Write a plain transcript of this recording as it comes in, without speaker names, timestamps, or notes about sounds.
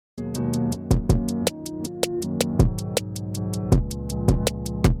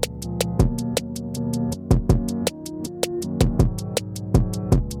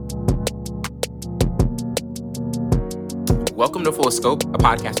Welcome to Full Scope, a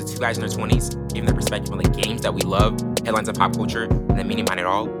podcast with two guys in their 20s, giving their perspective on the games that we love, headlines of pop culture, and the meaning behind it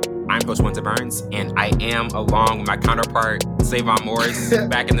all. I'm host Winter Burns, and I am, along with my counterpart, Savon Morris,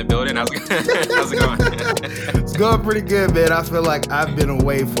 back in the building. How's it going? It's going pretty good, man. I feel like I've been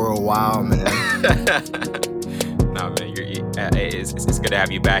away for a while, man. No, man, it's good to have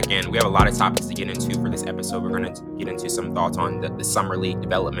you back, and we have a lot of topics to get into for this episode. We're going to get into some thoughts on the Summer League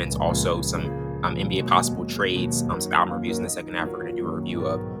developments, also some NBA possible trades, some album reviews in the second half. We're going to do a review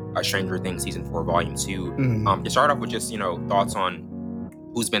of Stranger Things Season 4, Volume 2. To start off with just, thoughts on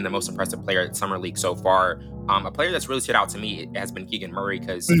who's been the most impressive player at Summer League so far. A player that's really stood out to me has been Keegan Murray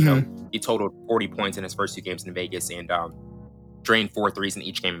because, he totaled 40 points in his first two games in Vegas and drained 4 threes in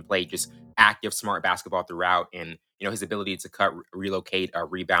each game and played just active, smart basketball throughout. And, his ability to cut, relocate,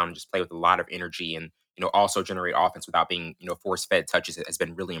 rebound, and just play with a lot of energy and, also generate offense without being, force-fed touches has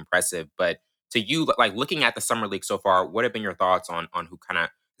been really impressive. But to you, like looking at the Summer League so far, what have been your thoughts on who kind of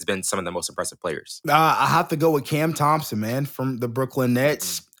has been some of the most impressive players? I have to go with Cam Thompson, man, from the Brooklyn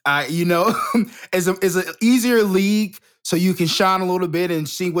Nets. It's an easier league, so you can shine a little bit and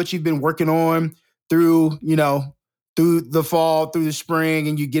see what you've been working on through the fall, through the spring,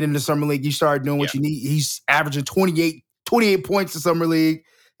 and you get into Summer League, you start doing what you need. He's averaging 28 points in Summer League.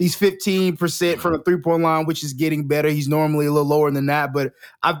 He's 15% from the three-point line, which is getting better. He's normally a little lower than that, but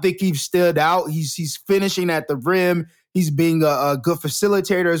I think he's stood out. He's finishing at the rim. He's being a good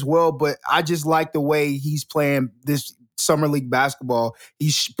facilitator as well, but I just like the way he's playing this Summer League basketball.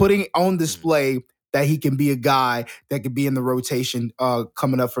 He's putting on display that he can be a guy that could be in the rotation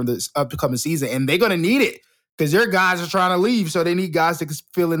coming up from this upcoming season, and they're going to need it because their guys are trying to leave, so they need guys to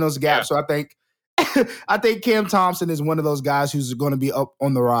fill in those gaps. So I think Cam Thompson is one of those guys who's going to be up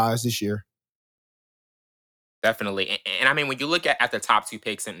on the rise this year. Definitely. And I mean, when you look at the top two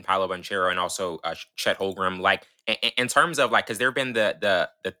picks in Paolo Banchero and also Chet Holmgren, like in terms of like, because there have been the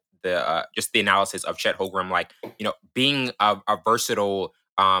just the analysis of Chet Holmgren, like, being a versatile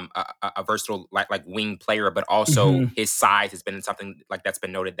like wing player, but also his size has been something like that's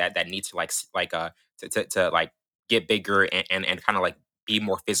been noted that needs to like get bigger and kind of like be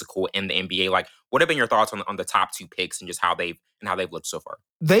more physical in the NBA. Like, what have been your thoughts on the top two picks and just how they've looked so far?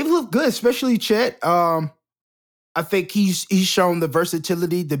 They've looked good, especially Chet. I think he's shown the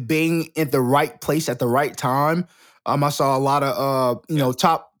versatility to being in the right place at the right time. I saw a lot of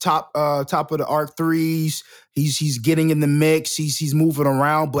top of the arc threes. He's getting in the mix. He's moving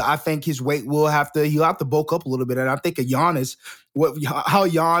around, but I think his weight he'll have to bulk up a little bit. And I think of Giannis, how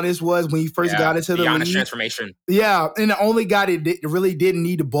Giannis was when he first got into the Giannis league. Transformation. Yeah, and the only guy that really didn't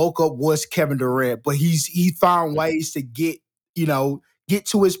need to bulk up was Kevin Durant, but he found ways to get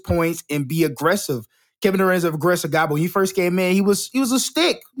to his points and be aggressive. Kevin Durant's an aggressive guy, but when he first came in, he was a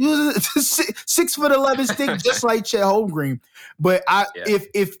stick. He was a 6'11" stick, just like Chet Holmgren. But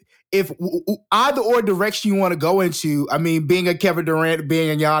if either or direction you want to go into, I mean, being a Kevin Durant, being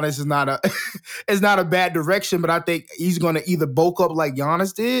a Giannis is not a bad direction. But I think he's going to either bulk up like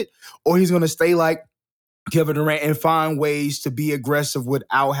Giannis did, or he's going to stay like Kevin Durant and find ways to be aggressive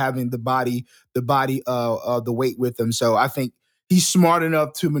without having the weight with him. So I think he's smart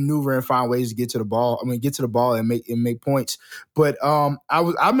enough to maneuver and find ways to get to the ball. Get to the ball and make points. But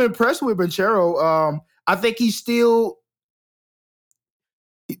I'm impressed with Banchero. I think he's still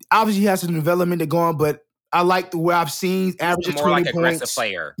obviously he has some development to go on, but I like the way I've seen averaging 20 like points. Aggressive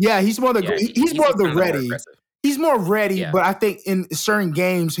player. Yeah, he's more he's more of the ready. He's more ready, but I think in certain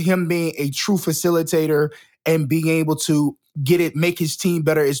games, him being a true facilitator and being able to make his team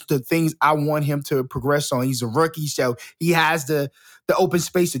better is the things I want him to progress on. He's a rookie, so he has the open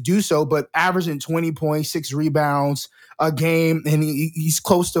space to do so, but averaging 20 points, 6 rebounds a game, and he's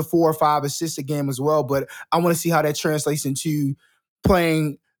close to 4 or 5 assists a game as well. But I want to see how that translates into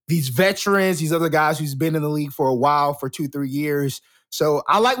playing these veterans, these other guys who's been in the league for a while, for 2-3 years. So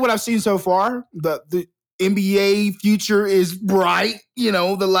I like what I've seen so far. The NBA future is bright.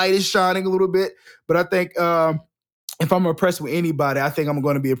 The light is shining a little bit. But I think if I'm impressed with anybody, I think I'm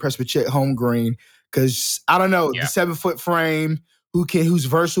going to be impressed with Chet Holmgren because I don't know, the 7-foot frame, who's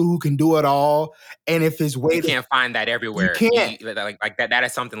versatile, who can do it all, and if his weight, you can't find that everywhere. You can't. Like that. That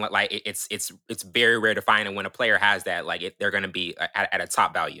is something like it's very rare to find, and when a player has that, like they're going to be at a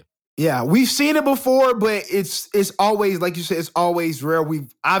top value. Yeah, we've seen it before, but it's always, like you said, it's always rare.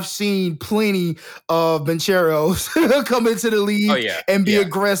 I've seen plenty of Bancheros come into the league and be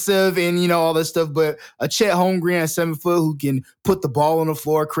aggressive and all that stuff. But a Chet Holmgren at 7 foot who can put the ball on the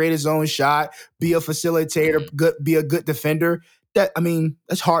floor, create his own shot, be a facilitator, be a good defender.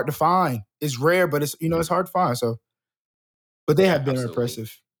 That's hard to find. It's rare, but it's it's hard to find. So, but they have been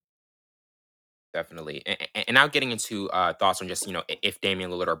impressive. Definitely. And now getting into thoughts on just if Damian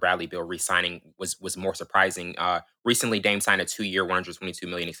Lillard or Bradley Beal re-signing was more surprising. Recently, Dame signed a 2-year, 122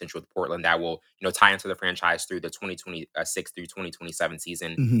 million extension with Portland that will tie into the franchise through the 2026 through 2027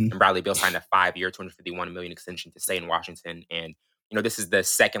 season. Hmm. And Bradley Beal signed a 5-year, 251 million extension to stay in Washington. And this is the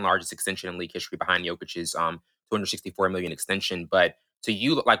second largest extension in league history behind Jokic's 264 million extension. But to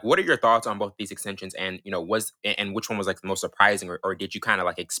you, like, what are your thoughts on both these extensions, and which one was like the most surprising, or did you kind of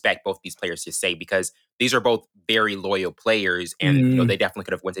like expect both these players to stay, because these are both very loyal players, and they definitely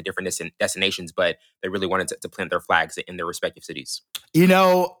could have went to different destinations, but they really wanted to plant their flags in their respective cities. You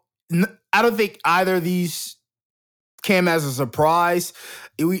know, I don't think either of these came as a surprise.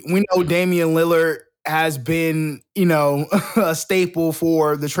 We know Mhm. Damian Lillard has been, a staple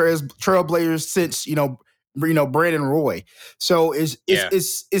for the Trailblazers since, Brandon Roy. So Yeah.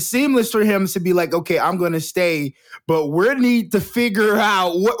 it's seamless for him to be like, okay, I'm going to stay, but we need to figure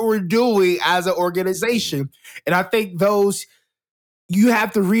out what we're doing as an Mhm. organization. And I think those you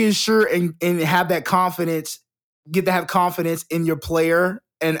have to reassure and have that confidence, get to have confidence in your player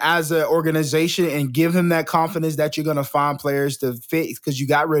and as an organization, and give him that confidence that you're going to find players to fit, because you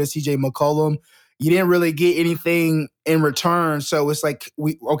got rid of CJ McCollum. You didn't really get anything in return. So it's like,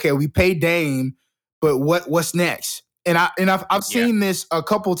 we paid Dame, but what's next? And I've Yeah. seen this a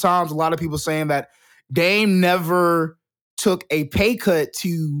couple times. A lot of people saying that Dame never took a pay cut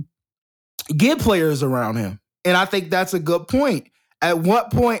to get players around him. And I think that's a good point. At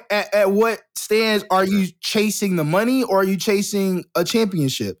what point, at what stands are Mhm. you chasing the money, or are you chasing a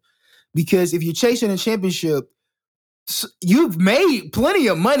championship? Because if you're chasing a championship, you've made plenty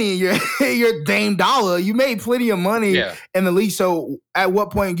of money in your your Dame Dollar. You made plenty of money Yeah. in the league. So at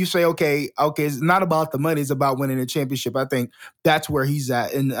what point you say, okay, it's not about the money, it's about winning a championship. I think that's where he's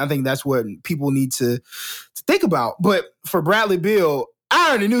at. And I think that's what people need to think about. But for Bradley Beal, I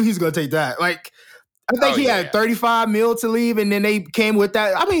already knew he was gonna take that. Like, I think Oh he yeah. had Yeah. 35 mil to leave, and then they came with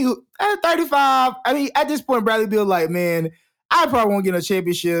that. I mean, at 35, I mean, at this point, Bradley Beal, like, man, I probably won't get a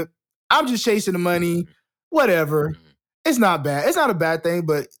championship. I'm just chasing the money. Mhm. Whatever. Mhm. It's not bad. It's not a bad thing,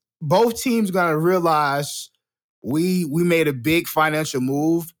 but both teams gotta realize we made a big financial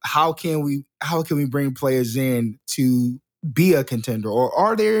move. How can we bring players in to be a contender, or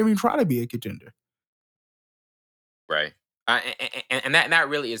are they even trying to be a contender? Right. And that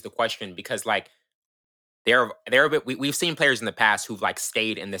really is the question, because like they're a bit. We've seen players in the past who've like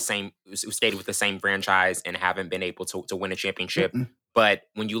who stayed with the same franchise and haven't been able to win a championship. Mm-mm. But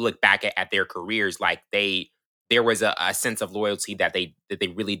when you look back at their careers, like there was a sense of loyalty that they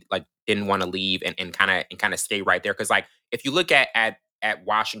really like didn't want to leave, and kind of stay right there. Because like if you look at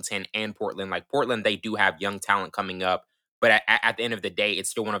Washington and Portland, like Portland, they do have young talent coming up. But at the end of the day, it's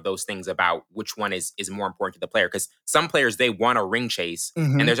still one of those things about which one is more important to the player. Because some players, they want a ring chase, and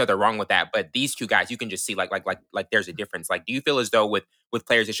Mm-hmm. there's nothing wrong with that. But these two guys, you can just see like there's a difference. Like, do you feel as though with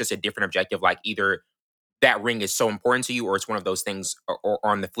players, it's just a different objective? Like either that ring is so important to you, or it's one of those things, or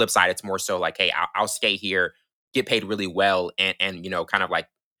on the flip side, it's more so like, hey, I'll stay here, get paid really well, and kind of like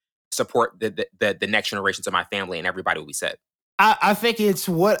support the next generations of my family, and everybody will be set. I think it's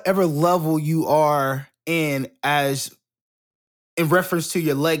whatever level you are in, as in reference to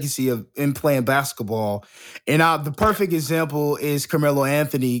your legacy of in playing basketball. And the Yeah. perfect example is Carmelo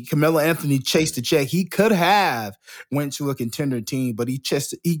Anthony. Carmelo Anthony chased Mhm. the check. He could have went to a contender team, but he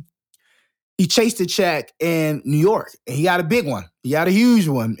chased a check in New York, and he got a big one. He got a huge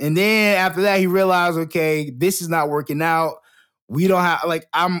one. And then after that, he realized, okay, this is not working out. We don't have, like,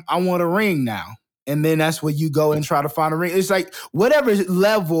 I want a ring now. And then that's where you go and try to find a ring. It's like whatever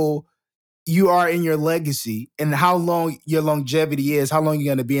level you are in your legacy and how long your longevity is, how long you're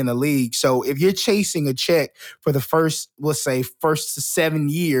going to be in the league. So if you're chasing a check for the first, let's say, first to 7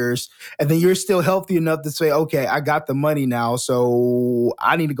 years, and then you're still healthy enough to say, okay, I got the money now, so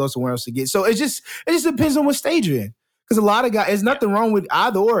I need to go somewhere else to get. So it just depends on what stage you're in. Because a lot of guys, there's Yeah. nothing wrong with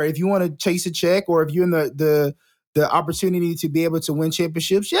either or. If you want to chase a check, or if you're in the opportunity to be able to win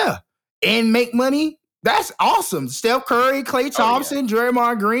championships, yeah, and make money, that's awesome. Steph Curry, Klay Oh yeah. Thompson,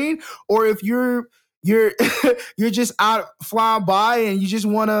 Draymond Green. Or if you're you're just out flying by and you just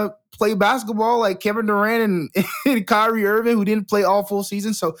want to play basketball, like Kevin Durant and Kyrie Irving, who didn't play all full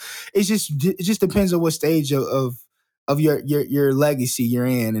season. So it just depends on what stage of your legacy you're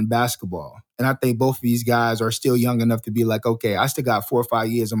in basketball. And I think both of these guys are still young enough to be like, okay, I still got 4 or 5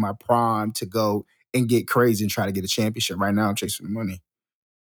 years of my prime to go and get crazy and try to get a championship. Right now, I'm chasing the money.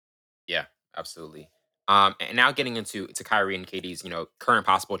 Yeah, absolutely. And now getting into Kyrie and Katie's, current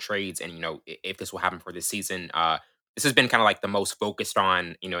possible trades, and if this will happen for this season. This has been kind of like the most focused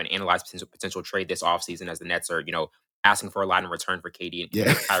on, and analyzed potential trade this offseason, as the Nets are, asking for a lot in return for KD Yeah.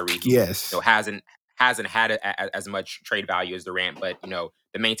 and Kyrie, who Yes. hasn't had as much trade value as Durant, but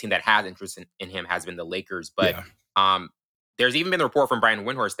the main team that has interest in him has been the Lakers. But Yeah. There's even been the report from Brian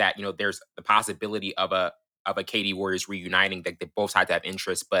Windhorst that there's the possibility of a KD Warriors reuniting, that they both had to have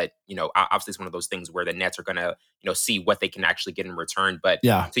interest. But obviously it's one of those things where the Nets are gonna see what they can actually get in return. But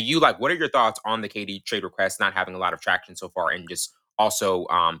Yeah. to you, like, what are your thoughts on the KD trade request not having a lot of traction so far, and just also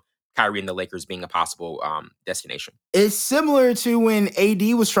Kyrie and the Lakers being a possible destination? It's similar to when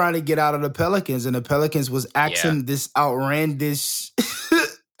AD was trying to get out of the Pelicans, and the Pelicans was asking this outlandish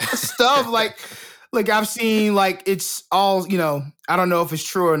stuff. Like I've seen, like, it's all, I don't know if it's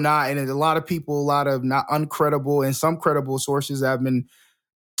true or not. And a lot of people, a lot of not uncredible and some credible sources have been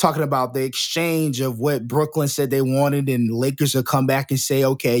talking about the exchange of what Brooklyn said they wanted, and the Lakers will come back and say,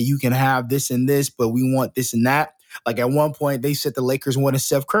 okay, you can have this and this, but we want this and that. Like at one point, they said the Lakers wanted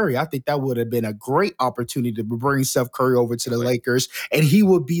Steph Curry. I think that would have been a great opportunity to bring Steph Curry over to the Lakers, and he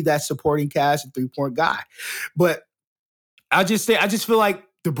would be that supporting cast and 3-point guy. But I just feel like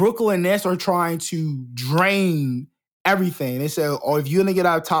the Brooklyn Nets are trying to drain everything. They say, oh, if you're going to get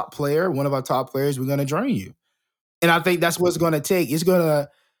our top player, one of our top players, we're going to drain you. And I think that's what it's going to take. It's going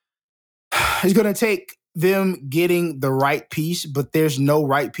to take them getting the right piece, but there's no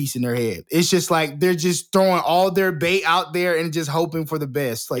right piece in their head. It's just like they're just throwing all their bait out there and just hoping for the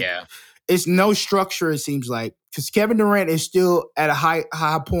best. Like, it's no structure, it seems like, because Kevin Durant is still at a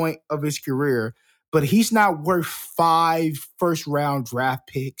high point of his career, but he's not worth 5 first-round draft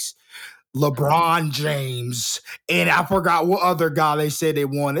picks, LeBron James, and I forgot what other guy they said they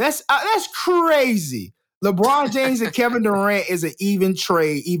wanted. That's crazy. LeBron James and Kevin Durant is an even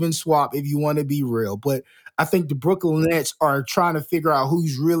trade, even swap, if you want to be real. But I think the Brooklyn Nets are trying to figure out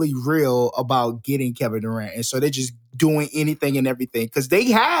who's really real about getting Kevin Durant. And so they're just doing anything and everything because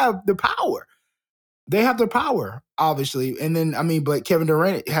they have the power. They have the power, obviously. And then, but Kevin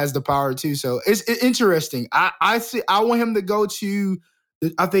Durant has the power too. So it's interesting. I want him to go to,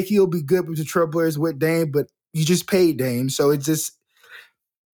 I think he'll be good with the Trailblazers with Dame, but you just paid Dame. So it's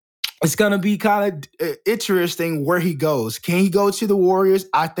going to be kind of interesting where he goes. Can he go to the Warriors?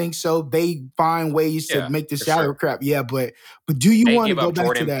 I think so. They find ways to make the salary crap. Yeah, but do you want to go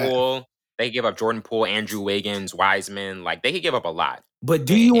back to that? They give up Jordan Poole, Andrew Wiggins, Wiseman. Like, they could give up a lot. But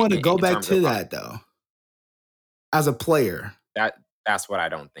do you want to go back to that, though? As a player? That's what I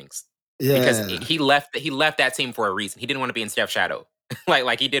don't think. Yeah. Because he left that team for a reason. He didn't want to be in Steph's shadow.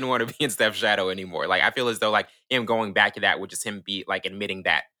 like he didn't want to be in Steph's shadow anymore. Like, I feel as though, like, him going back to that would just him be like admitting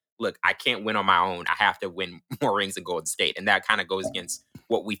that, look, I can't win on my own. I have to win more rings in Golden State. And that kind of goes against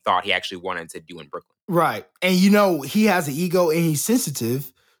what we thought he actually wanted to do in Brooklyn. Right. And, he has an ego and he's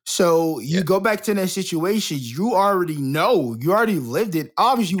sensitive. So you go back to that situation, you already know. You already lived it.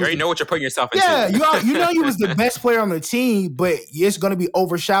 Obviously, you already know what you're putting yourself into. Yeah, you know he was the best player on the team, but it's going to be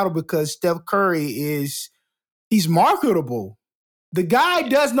overshadowed because Steph Curry he's marketable. The guy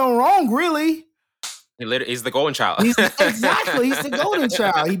does no wrong, really. He's the golden child. Exactly. He's the golden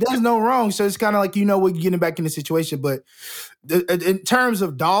child. He does no wrong. So it's kind of like, we're getting back in the situation. But in terms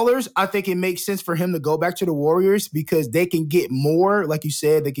of dollars, I think it makes sense for him to go back to the Warriors because they can get more. Like you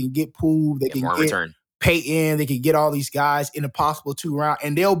said, they can get Poole. They can get Payton. They can get all these guys in a possible 2-round.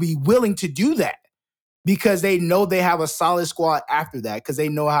 And they'll be willing to do that because they know they have a solid squad after that because they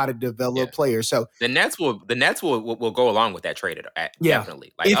know how to develop players. So the Nets will go along with that trade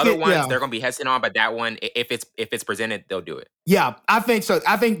definitely. Like, other ones they're going to be hesitant on, but that one, if it's presented, they'll do it. Yeah, I think so.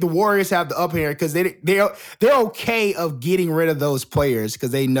 I think the Warriors have the upper hand because they're okay of getting rid of those players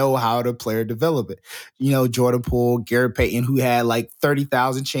because they know how to player develop it. Jordan Poole, Gary Payton, who had like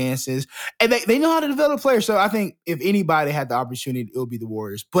 30,000 chances, and they know how to develop players. So I think if anybody had the opportunity, it would be the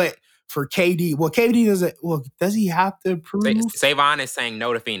Warriors. But for KD, KD doesn't. Well, does he have to prove? Savon is saying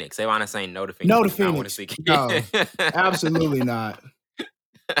no to Phoenix. Savon is saying no to Phoenix. No to Phoenix. No, absolutely not.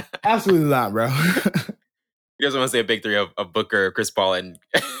 Absolutely not, bro. He doesn't want to say a big three of Booker, Chris Paul, and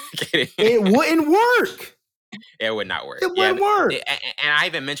KD. It wouldn't work. It would not work. It wouldn't work. And I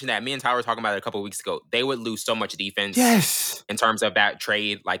even mentioned that. Me and Tyler were talking about it a couple of weeks ago. They would lose so much defense. Yes. In terms of that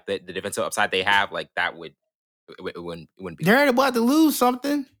trade, like the defensive upside they have, like that would it wouldn't be. They're about to losing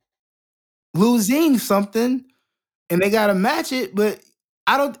something, and they got to match it. But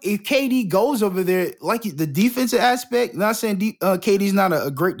if KD goes over there, like the defensive aspect, not saying KD's not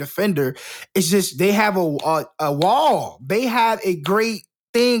a great defender. It's just they have a wall. They have a great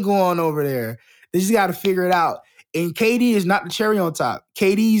thing going over there. They just got to figure it out. And KD is not the cherry on top.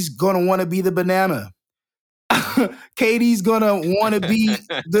 KD's going to want to be the banana. KD's going to want to be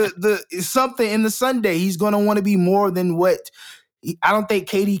the something in the sundae. He's going to want to be more than what I don't think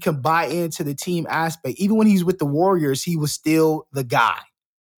KD can buy into the team aspect. Even when he's with the Warriors, he was still the guy.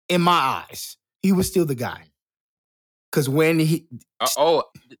 In my eyes, he was still the guy. Because when he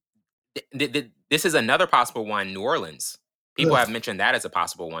this is another possible one. New Orleans. People have mentioned that as a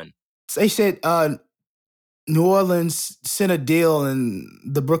possible one. They said New Orleans sent a deal and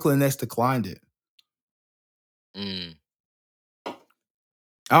the Brooklyn Nets declined it. I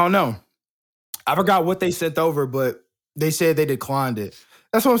don't know. I forgot what they sent over, but they said they declined it.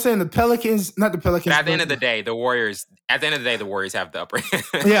 That's what I'm saying. The Pelicans, not the Pelicans. But at the end of the day, the Warriors. At the end of the day, the Warriors have the upper hand.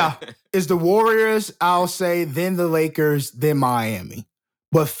 Yeah, it's the Warriors. I'll say then the Lakers, then Miami.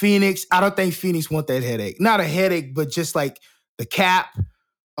 But Phoenix, I don't think Phoenix want that headache. Not a headache, but just like the cap.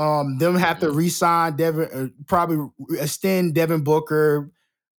 Them have to re-sign Devin, probably extend Devin Booker.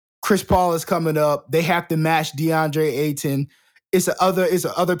 Chris Paul is coming up. They have to match DeAndre Ayton. It's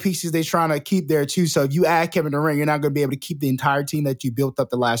other pieces they're trying to keep there too. So if you add Kevin Durant, you're not going to be able to keep the entire team that you built up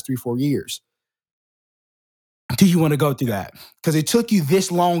the last 3-4 years. Do you want to go through that? Because it took you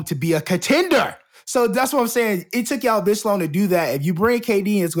this long to be a contender. So that's what I'm saying. It took y'all this long to do that. If you bring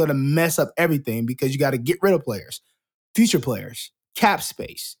KD, it's going to mess up everything because you got to get rid of players, future players, cap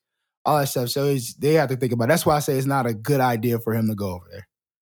space, all that stuff. So they have to think about it. That's why I say it's not a good idea for him to go over there.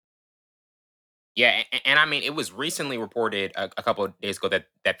 Yeah, and I mean, it was recently reported a couple of days ago that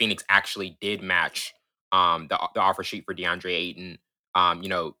Phoenix actually did match the offer sheet for DeAndre Ayton.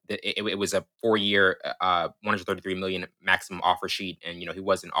 It was a 4-year, $133 million maximum offer sheet, and he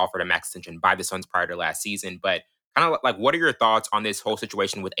wasn't offered a max extension by the Suns prior to last season. But kind of like, what are your thoughts on this whole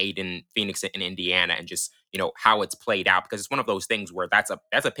situation with Ayton, Phoenix, and Indiana, and just how it's played out? Because it's one of those things where that's a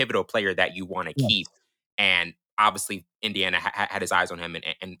pivotal player that you want to keep, and obviously Indiana had his eyes on him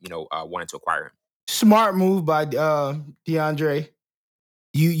and wanted to acquire him. Smart move by DeAndre.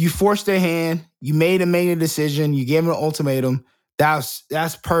 You forced their hand. You made a decision. You gave them an ultimatum. That's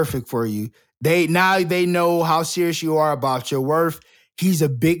perfect for you. They know how serious you are about your worth. He's a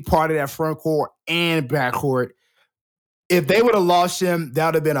big part of that front court and back court. If they would have lost him, that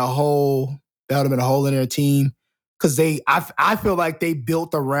would have been a hole. That would have been a hole in their team. Because I feel like they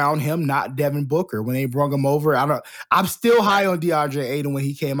built around him, not Devin Booker. When they brought him over, I'm still high on DeAndre Ayton when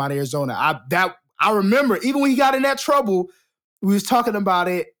he came out of Arizona. I remember even when he got in that trouble, we was talking about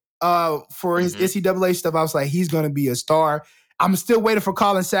it for his NCAA stuff. I was like, he's going to be a star. I'm still waiting for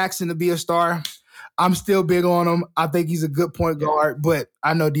Colin Sexton to be a star. I'm still big on him. I think he's a good point guard, but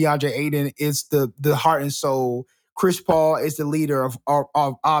I know DeAndre Ayton is the heart and soul. Chris Paul is the leader of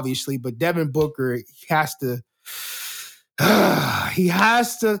obviously, but Devin Booker has to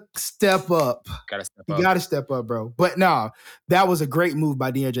step up. He got to step up, bro. But no, that was a great move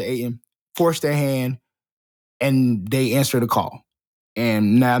by DeAndre Ayton. Forced their hand, and they answered the call.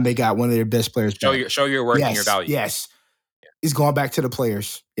 And now they got one of their best players. Show your worth and your value. Yes. It's going back to the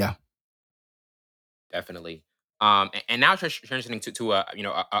players. Yeah. Definitely. And now transitioning to a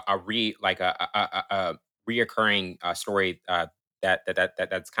reoccurring story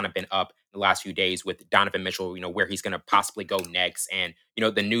that's kind of been up the last few days with Donovan Mitchell, where he's going to possibly go next. And,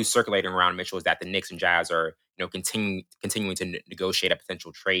 the news circulating around Mitchell is that the Knicks and Jazz are, continuing to negotiate a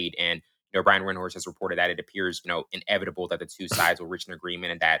potential trade. And, Brian Windhorst has reported that it appears, inevitable that the two sides will reach an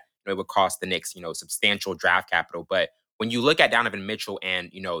agreement and that it would cost the Knicks, substantial draft capital. But when you look at Donovan Mitchell and,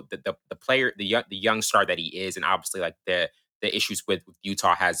 the player, the young star that he is, and obviously like the issues with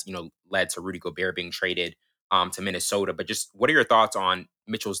Utah has, led to Rudy Gobert being traded to Minnesota. But just what are your thoughts on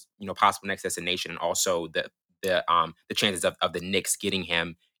Mitchell's, possible next destination and also the chances of the Knicks getting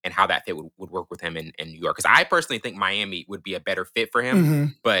him and how that fit would work with him in New York? Because I personally think Miami would be a better fit for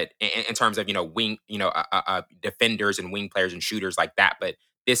him. But in terms of, wing, defenders and wing players and shooters like that. But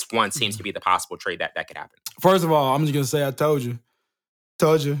this one seems to be the possible trade that could happen. First of all, I'm just going to say, I told you.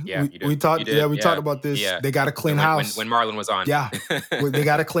 Yeah, we talked. Yeah, we talked about this. Yeah. They got a clean house. When Marlon was on. Yeah, they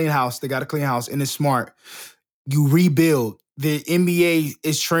got a clean house. And it's smart. You rebuild. The NBA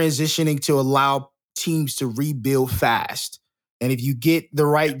is transitioning to allow teams to rebuild fast. And if you get the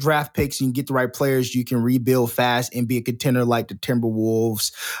right draft picks and you get the right players, you can rebuild fast and be a contender like the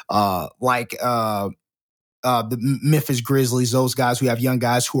Timberwolves, the Memphis Grizzlies, those guys who have young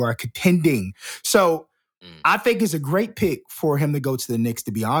guys who are contending. So I think it's a great pick for him to go to the Knicks,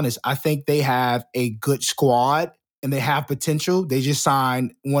 to be honest. I think they have a good squad and they have potential. They just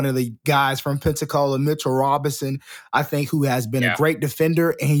signed one of the guys from Pensacola, Mitchell Robinson, I think, who has been a great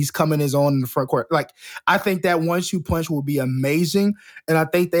defender, and he's coming his own in the front court. Like, I think that 1-2 punch will be amazing, and I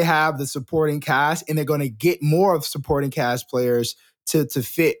think they have the supporting cast, and they're going to get more of supporting cast players to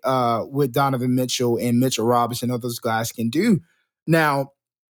fit with Donovan Mitchell and Mitchell Robinson, what those guys can do. Now,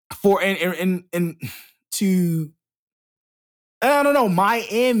 to I don't know.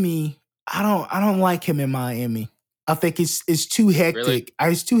 Miami, I don't like him in Miami. I think it's too Really? hectic.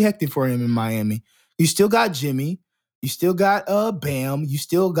 It's too hectic for him in Miami. You still got Jimmy. You still got Bam. You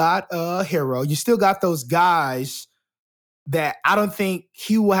still got Hero. You still got those guys that I don't think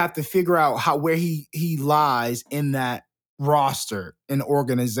he will have to figure out where he lies in that roster and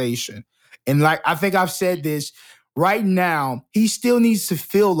organization. And like I think I've said this, right now, he still needs to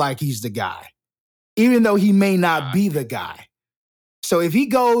feel like he's the guy, even though he may not be the guy. So if he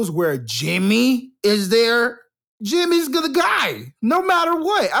goes where Jimmy is there, Jimmy's the guy, no matter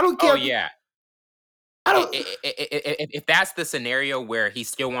what. I don't care. Oh yeah. I don't. If that's the scenario where he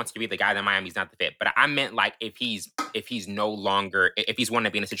still wants to be the guy, then Miami's not the fit. But I meant like if he's no longer, if he's wanting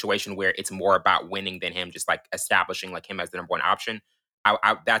to be in a situation where it's more about winning than him just like establishing like him as the number one option.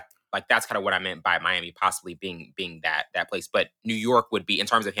 That's kind of what I meant by Miami possibly being that place. But New York would be, in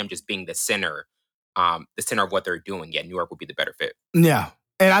terms of him just being the center of what they're doing. Yeah, New York would be the better fit. Yeah,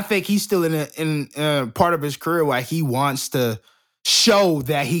 and I think he's still in a part of his career where he wants to show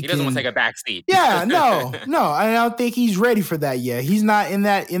that he doesn't want to take a back seat. Yeah, no. I don't think he's ready for that yet. He's not in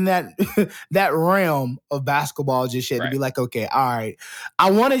that that realm of basketball just yet to be like, okay, all right,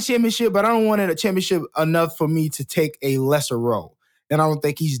 I want a championship, but I don't want a championship enough for me to take a lesser role. And I don't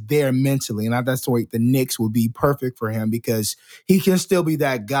think he's there mentally. And that's the way the Knicks would be perfect for him because he can still be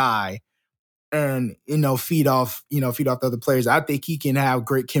that guy and, feed off the other players. I think he can have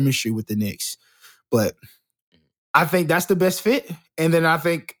great chemistry with the Knicks. But I think that's the best fit. And then I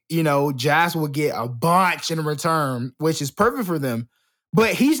think, Jazz will get a bunch in return, which is perfect for them.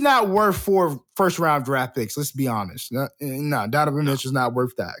 But he's not worth 4 first-round draft picks, let's be honest. No, Donovan Mitchell's not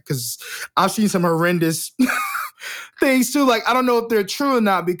worth that. Because I've seen some horrendous things too. Like, I don't know if they're true or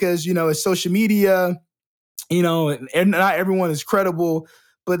not because, it's social media, and not everyone is credible.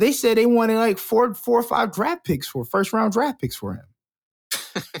 But they said they wanted like 4 or 5 draft picks first-round draft picks for him.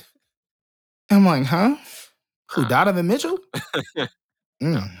 I'm like, huh? Who, Donovan Mitchell?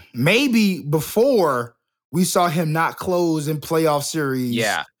 Maybe before we saw him not close in playoff series.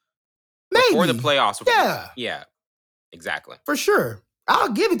 Yeah. Maybe. Before the playoffs. Yeah. Yeah. Exactly. For sure.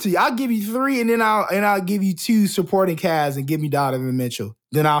 I'll give it to you. I'll give you 3 and then I'll give you 2 supporting cast and give me Donovan Mitchell.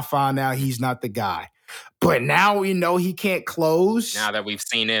 Then I'll find out he's not the guy. But now we know he can't close. Now that we've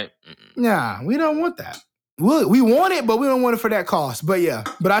seen it. Nah, we don't want that. We want it, but we don't want it for that cost. But yeah,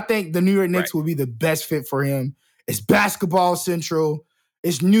 I think the New York Knicks will be the best fit for him. It's basketball central.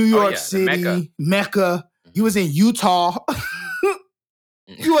 It's New York City, Mecca. He was in Utah.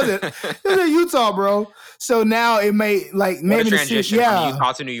 He was in Utah, bro. So now it may maybe the transition from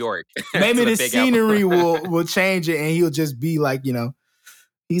Utah to New York. Maybe the scenery will change it, and he'll just be like,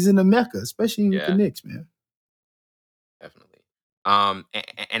 he's in the Mecca, especially with the Knicks, man. Definitely.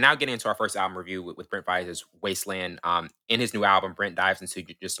 And now getting into our first album review with Brent Faiyaz's Wasteland. In his new album, Brent dives into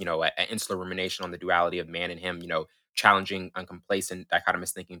just an insular rumination on the duality of man and him. Challenging, uncomplacent,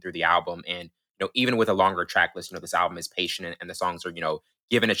 dichotomous thinking through the album. And even with a longer track list, this album is patient and the songs are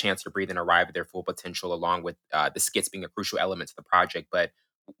given a chance to breathe and arrive at their full potential, along with the skits being a crucial element to the project. But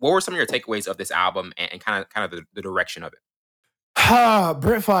what were some of your takeaways of this album and kind of the direction of it?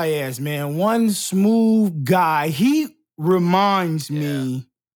 Brent Faiyaz, man, one smooth guy. He reminds me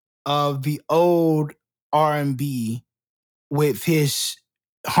of the old R&B with his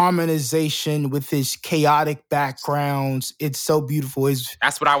harmonization, with his chaotic backgrounds. It's so beautiful.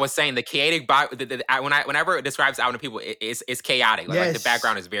 That's what I was saying. The chaotic whenever it describes the album to people, it's chaotic. Like the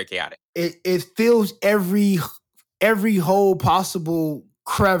background is very chaotic. It fills every whole possible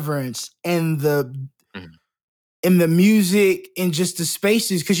crevice in the music and just the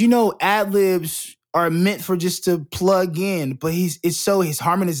spaces, because ad-libs are meant for just to plug in, but his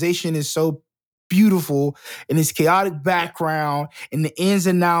harmonization is so beautiful, and his chaotic background and the ins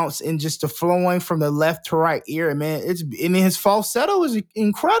and outs and just the flowing from the left to right ear, man. His falsetto is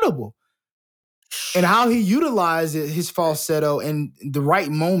incredible. And how he utilizes his falsetto in the right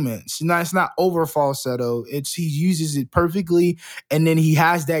moments. It's not over falsetto. He uses it perfectly, and then he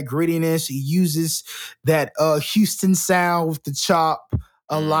has that grittiness. He uses that Houston sound with the chop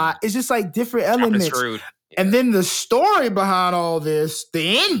a lot. It's just like different elements. And then the story behind all this,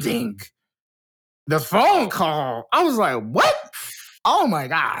 the ending, the phone call. I was like, what? Oh my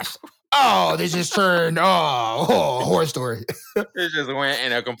gosh. Oh, they just turned, horror story. It just went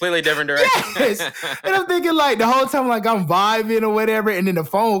in a completely different direction. Yes. And I'm thinking the whole time, I'm vibing or whatever. And then the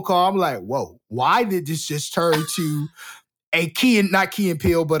phone call, I'm like, whoa, why did this just turn to not Key and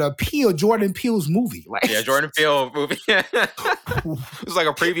Peele, but Jordan Peele's movie? Jordan Peele movie. It was like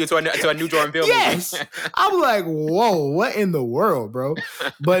a preview to a new Jordan Peele movie. Yes. I'm like, whoa, what in the world, bro?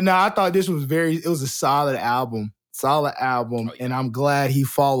 But no, I thought this was it was a solid album. solid album, Oh yeah. and I'm glad he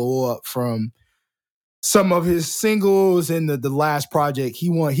followed up from some of his singles and the last project. He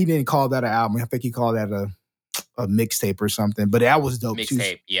didn't call that an album. I think he called that a mixtape or something. But that was dope too.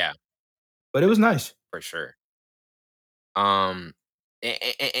 Mixtape, yeah, But it was nice. for sure. Um,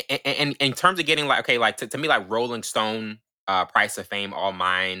 and in terms of getting like okay, like to me, like Rolling Stone, Price of Fame, All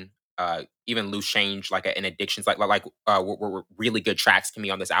Mine, even Loose Change, like an Addictions, were really good tracks to me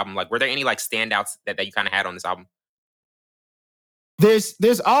on this album. Like, were there any like standouts that you kind of had on this album?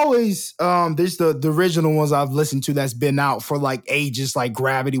 There's always there's the original ones I've listened to that's been out for like ages, like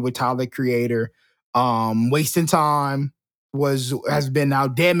Gravity with Tyler the Creator, Wasting Time has been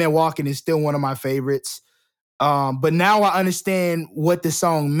out. Dead Man Walking is still one of my favorites. But now I understand what the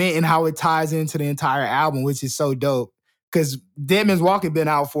song meant and how it ties into the entire album, which is so dope. Because Dead Man's Walking been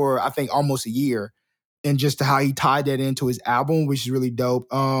out for I think almost a year, and just how he tied that into his album, which is really dope.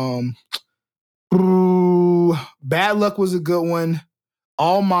 Bad Luck was a good one.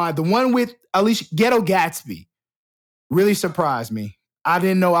 All Mine, the one with Alicia Ghetto Gatsby, really surprised me. I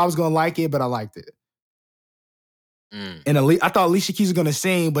didn't know I was gonna like it, but I liked it. And I thought Alicia Keys was gonna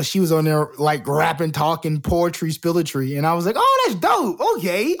sing, but she was on there like rapping, talking, poetry, spilletry, and I was like, "Oh, that's dope.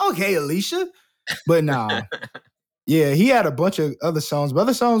 Okay, Alicia." But nah, yeah, he had a bunch of other songs. But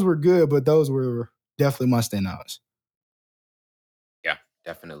other songs were good, but those were definitely my standouts. Yeah,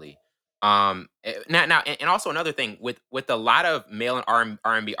 definitely. Now, and also another thing with a lot of male and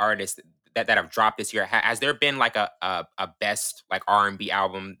R&B artists that have dropped this year, has there been like a best like R&B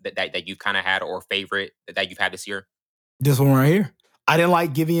album that you kind of had or favorite that you've had this year? This one right here. I didn't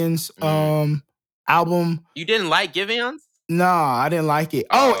like Giveon's album. You didn't like Giveon's? Nah, I didn't like it.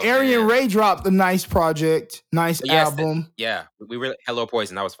 Oh, Arian Ray dropped a nice project, nice album. Yeah, we were Hello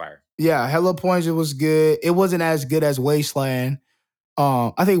Poison. That was fire. Yeah, Hello Poison was good. It wasn't as good as Wasteland.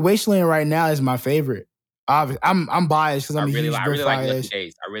 I think Wasteland right now is my favorite. I'm biased because I'm a huge I really like Lucky bias.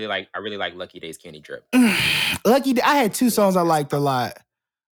 Days. I really like Lucky Days, Candy Drip. I had two songs I liked a lot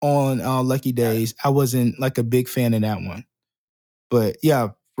on Lucky Days. I wasn't like a big fan of that one, but yeah,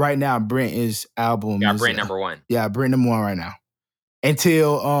 right now Brent's album. Yeah, is, Brent number one. Yeah, Brent number one right now.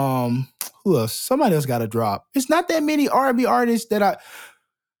 Until who else? Somebody else got to drop. It's not that many R&B artists that I.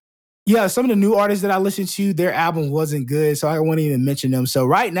 Yeah, some of the new artists that I listened to, their album wasn't good, so I won't even mention them. So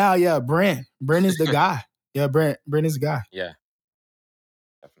right now, yeah, Brent is the guy. Yeah, Brent is the guy. Yeah,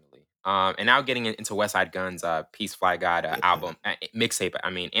 definitely. And now getting into Westside Gunn's Peace Fly God album mixtape.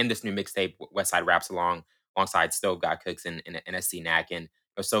 I mean, in this new mixtape, Westside raps alongside Stove God Cooks and SC Knack, and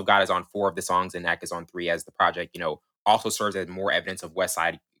Stove God is on 4 of the songs, and Knack is on 3 as the project. Also serves as more evidence of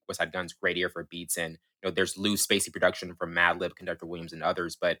Westside Gunn's great ear for beats, and there's loose, spacey production from Madlib, Conductor Williams, and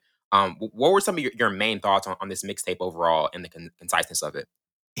others. But what were some of your main thoughts on this mixtape overall and the conciseness of it?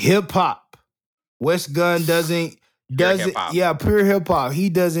 Hip hop. West Gunn doesn't pure hip hop. He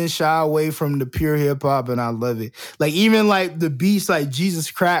doesn't shy away from the pure hip hop, and I love it. Like even like the beats like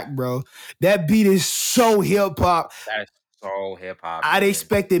Jesus Crack, bro. That beat is so hip hop. That is so hip hop. I'd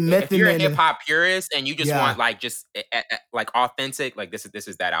expected Method If you're a Man. hip hop purist and you just want like just like authentic, like this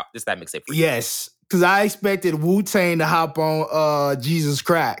is that mixtape for you. Yes, because I expected Wu-Tang to hop on Jesus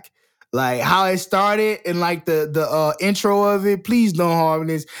Crack. Like how it started and like the intro of it, please don't harm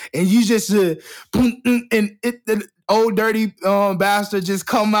this. And you just and the old dirty bastard just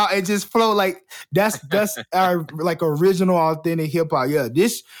come out and just flow like that's our like original authentic hip hop. Yeah,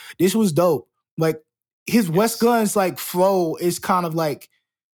 this was dope. Like his West Gunn's like flow is kind of like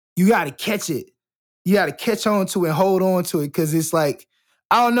you gotta catch it. You gotta catch on to it and hold on to it because it's like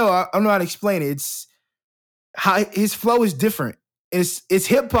I don't know. I don't know how to explain it. It's how his flow is different. It's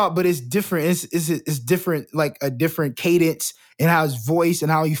hip hop, but it's different. It's different, like a different cadence and how his voice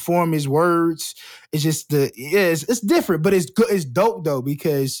and how he form his words. It's just it's different, but it's good. It's dope though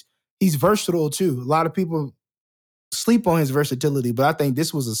because he's versatile too. A lot of people sleep on his versatility, but I think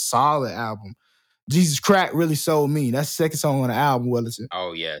this was a solid album. Jesus Crack really sold me. That's the second song on the album, Wellington.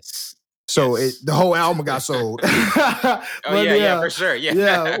 Oh yes. So the whole album got sold. Yeah, for sure.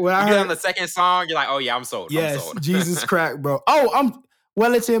 Yeah. When I you heard on the second song, you're like, oh yeah, I'm sold. Yes, I'm sold. Jesus Crack, bro. Oh,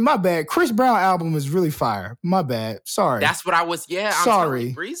 Wellington, my bad. Chris Brown album is really fire. My bad. Sorry. That's what I was. Yeah,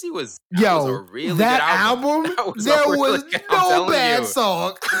 sorry. Breezy was. Yo, was a really that good album. There was no bad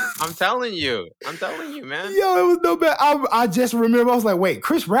song. I'm telling you, man. Yo, it was no bad. I just remember. I was like, wait,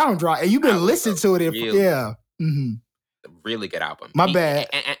 Chris Brown dropped, and you've been listening to it. Yeah. Mm-hmm. Really good album. My bad.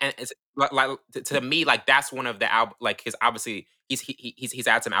 And it's like to me, like that's one of the album. Like his obviously he's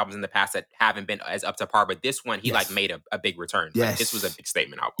had some albums in the past that haven't been as up to par, but this one he like made a big return. Yes, like, this was a big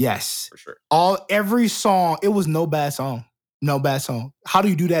statement album. Yes, for sure. Every song, it was no bad song. No bad song. How do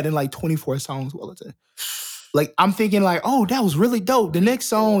you do that in like 24 songs, Wellington? Like I'm thinking like, oh, that was really dope. The next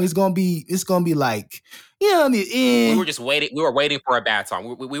song is gonna be like, we were just waiting. We were waiting for a bad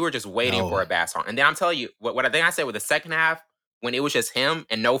song. We were just waiting for a bad song. And then I'm telling you, what I think I said with the second half, when it was just him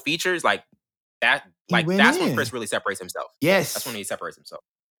and no features, like that, that's when Chris really separates himself. Yes. That's when he separates himself.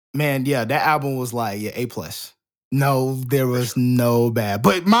 Man, yeah, that album was like, A+. No, there was no bad.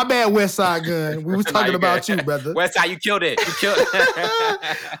 But my bad, West Side Gun. We was talking about you, brother. West Side, you killed it. You killed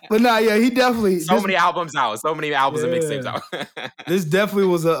it. But nah, yeah, he definitely many albums out. So many albums and mixtapes out. This definitely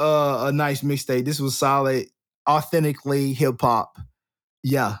was a nice mixtape. This was solid, authentically hip hop.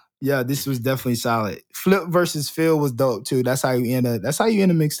 Yeah, this was definitely solid. Flip versus Phil was dope too. That's how you end a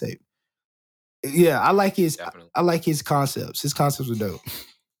mixtape. Yeah, I like his concepts. His concepts were dope.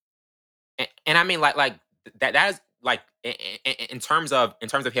 And I mean, like that is like in terms of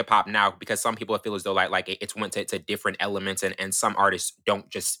hip hop now, because some people feel as though like it's went to different elements, and some artists don't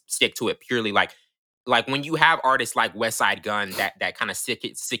just stick to it purely like when you have artists like West Side Gun that kind of stick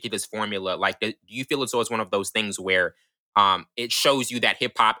to this formula. Like, do you feel as though it's one of those things where it shows you that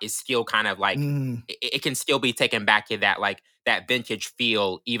hip hop is still kind of like it can still be taken back to that vintage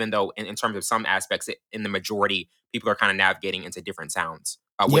feel, even though in terms of some aspects, in the majority, people are kind of navigating into different sounds.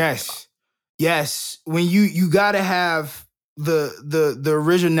 Yes. When you gotta have the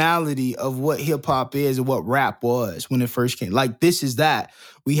originality of what hip hop is and what rap was when it first came. Like, this is that.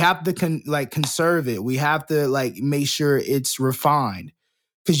 We have to conserve it. We have to make sure it's refined,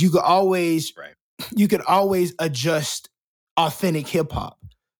 because you could always adjust authentic hip hop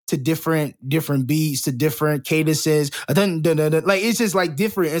to different beats, to different cadences. Like, it's just like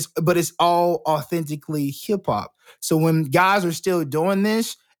different, but it's all authentically hip hop. So when guys are still doing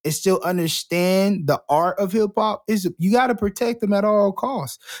this and still understand the art of hip hop, you got to protect them at all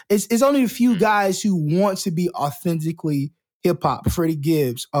costs. It's only a few guys who want to be authentically hip hop. Freddie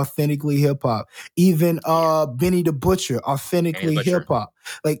Gibbs, authentically hip hop. Even Benny the Butcher, authentically hip hop.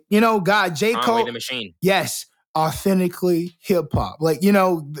 Like, God, J. Cole, the Machine. Yes, authentically hip hop. Like, you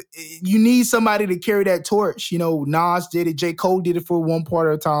need somebody to carry that torch. Nas did it. J. Cole did it for one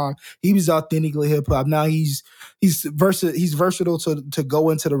part of the time. He was authentically hip hop. Now he's versatile to go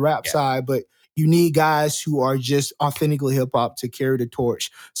into the rap side, but you need guys who are just authentically hip hop to carry the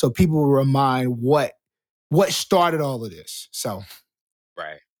torch, so people will remind what started all of this. So,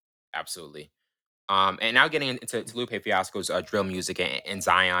 right, absolutely. And now getting into Lupe Fiasco's drill music and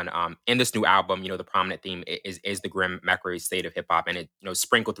Zion. In this new album, the prominent theme is the grim, macro state of hip hop, and it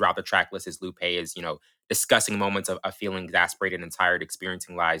sprinkled throughout the track list is Lupe is discussing moments of feeling exasperated and tired,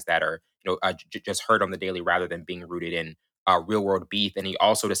 experiencing lies that are just heard on the daily rather than being rooted in real world beef. And he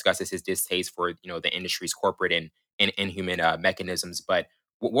also discusses his distaste for the industry's corporate and inhuman mechanisms. But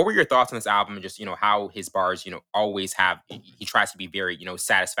what were your thoughts on this album, and just how his bars always have he tries to be very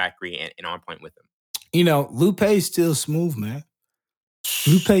satisfactory and on point with them. Lupe's still smooth, man.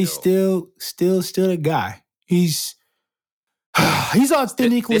 Lupe's still the guy. He's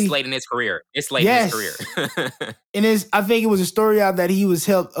authentically. It's late in his career. In his career. And I think it was a story out that he was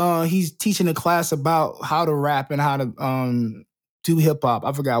he's teaching a class about how to rap and how to do hip hop.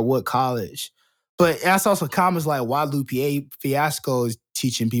 I forgot what college. But I saw some comments like, why Lupe Fiasco is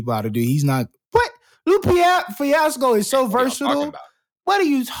teaching people how to do. He's not. What? Lupe Fiasco is so versatile. What are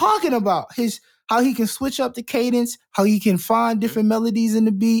you talking about? How he can switch up the cadence, how he can find different melodies in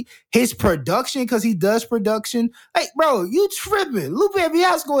the beat, his production, because he does production. Like, bro, you tripping. Lupe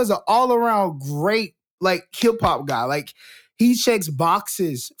Fiasco is an all-around great, hip-hop guy. Like, he checks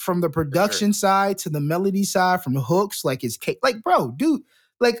boxes from the production side to the melody side, from the hooks, bro, dude.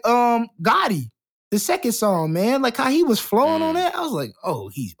 Gotti, the second song, man, how he was flowing on that, I was like, oh,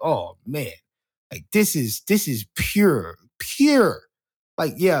 man. Like, this is pure.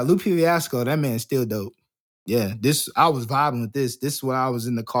 Lupe Fiasco, that man's still dope. Yeah, I was vibing with this. This is when I was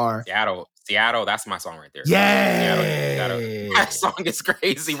in the car. Seattle, that's my song right there. Yeah. Seattle. That song is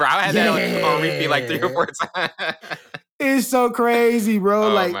crazy, bro. I had that on repeat 3 or 4 times. It's so crazy,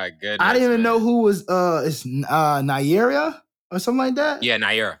 bro. Oh my goodness. I didn't even know who was it's Naira or something like that. Yeah,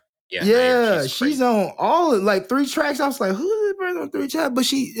 Naira. Yeah, Naira. She's on all 3 tracks. I was like, who is this person on 3 tracks? But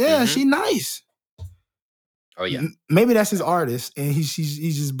she nice. Oh yeah, maybe that's his artist, and he's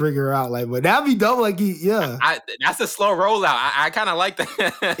just bringing her out but that'd be dope. That's a slow rollout. I kind of like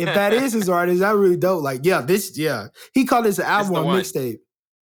that. If that is his artist, that really dope. He called this an album or mixtape.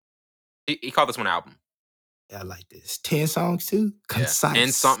 He called this one album. Yeah, I like this. 10 songs too, concise.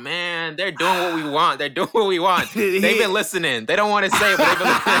 10 songs, man. They're doing what we want. They've been listening. They don't want to say it, but they've been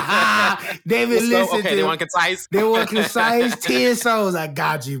listening. They've been listening. Okay, they want concise. 10 songs. I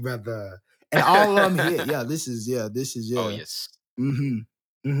got you, brother. And all of them hit. This is. Oh, yes. Mm-hmm.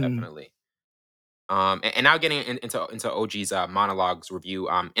 Definitely. And now getting into OG's monologues review.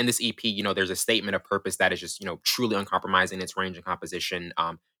 In this EP, there's a statement of purpose that is just, truly uncompromising in its range and composition.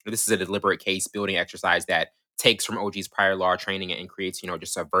 This is a deliberate case building exercise that takes from OG's prior law training and creates,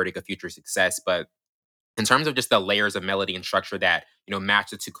 just a verdict of future success. But in terms of just the layers of melody and structure that,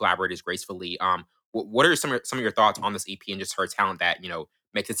 match the two collaborators gracefully, what are some of your thoughts on this EP and just her talent that,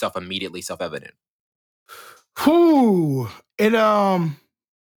 makes itself immediately self-evident? Whew.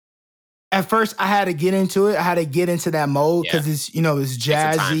 At first I had to get into it. I had to get into that mode because it's it's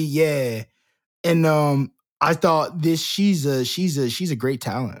jazzy, yeah. And I thought she's a great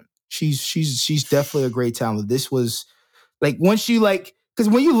talent. She's definitely a great talent. This was like once you because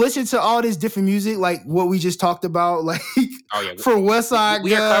when you listen to all this different music, like what we just talked about, like for Westside,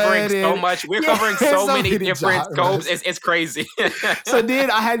 we are covering so much. We're covering so many different scopes. It's crazy. So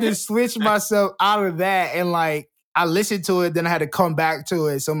then I had to switch myself out of that and I listened to it, then I had to come back to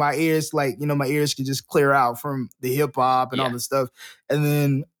it. So my ears, my ears could just clear out from the hip hop and all the stuff. And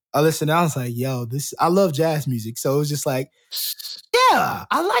then I listened, I was like, yo, I love jazz music. So it was just like, yeah,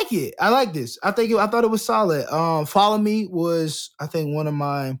 I like it. I like this. I thought it was solid. Follow Me was, I think, one of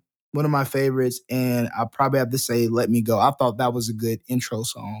my favorites. And I probably have to say Let Me Go. I thought that was a good intro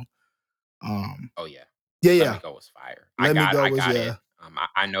song. Oh yeah. Yeah. Let Me Go was fire. I got it.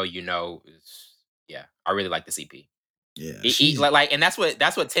 I know yeah, I really like this EP. Yeah, and that's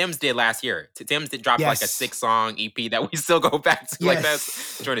what Tim's did last year. Tim's did drop like a 6-song EP that we still go back to. Like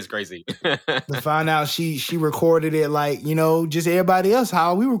that joint is crazy. To find out she recorded it just everybody else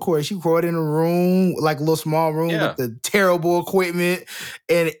how we recorded. She recorded in a room, like a little small room with the terrible equipment,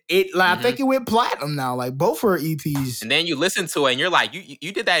 and I think it went platinum now. Like both her EPs. And then you listen to it, and you're like,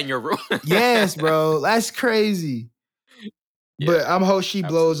 you did that in your room. Yes, bro, that's crazy. Yeah, but I'm hoping she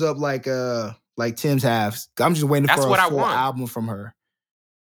blows up like Tim's halves. I'm just waiting for a full album from her.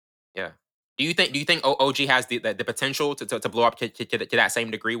 Yeah. Do you think OG has the potential to blow up to that same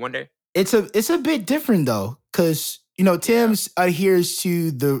degree one day? It's a bit different though, because Tim's adheres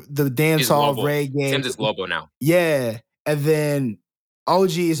to the dancehall reggae. Tim's is global now. Yeah, and then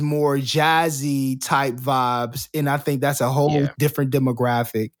OG is more jazzy type vibes, and I think that's a whole different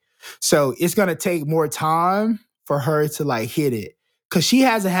demographic. So it's gonna take more time for her to hit it. Cause she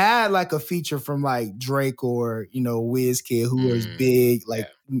hasn't had a feature from Drake or Wizkid who is big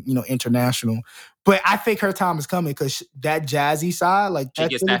international, but I think her time is coming because that jazzy side she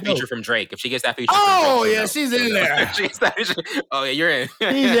gets that feature from Drake. If she gets that feature, from Drake, she's in there. She gets that feature. Oh yeah, you're in.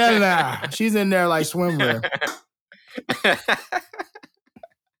 She's in there. She's in there like swimwear.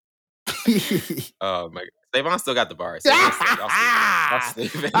 Oh my God. Savon still got the bars. I'm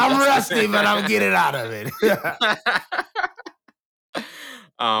rusty, but I'm getting out of it.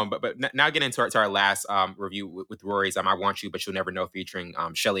 But now getting into our last review with Rory's I Want You But You'll Never Know featuring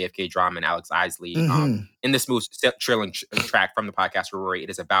Shelly FK Drama and Alex Isley. In this smooth trilling track from the podcast for Rory, it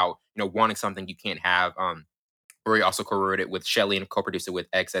is about wanting something you can't have. Rory also co-wrote it with Shelly and co-produced it with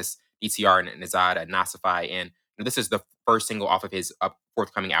XS DTR and Nazad Nasify, and this is the first single off of his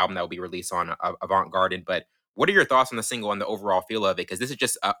forthcoming album that will be released on Avant Garden. But what are your thoughts on the single and the overall feel of it? Because this is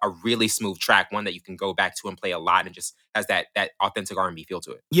just a really smooth track, one that you can go back to and play a lot, and just has that authentic R&B feel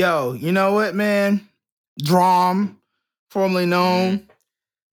to it. Yo, you know what, man? Drum, formerly known.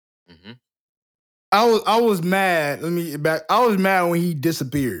 I was mad. I was mad when he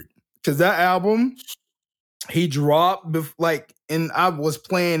disappeared because that album he dropped and I was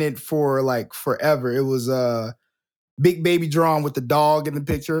playing it for forever. It was Big Baby Drum with the dog in the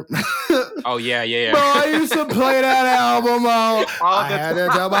picture. Oh yeah. Bro, I used to play that album I had to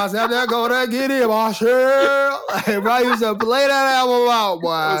tell myself to go to get it, my shit. Bro, I used to play that album out, boy.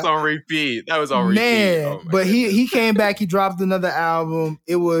 That was on repeat. Man, oh, but he came back. He dropped another album.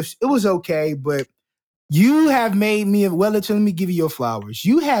 It was okay, but you have made me let me give you your flowers.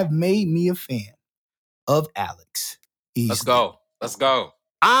 You have made me a fan of Alex Easley. Let's go.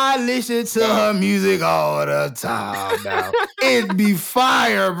 I listen to her music all the time now. It be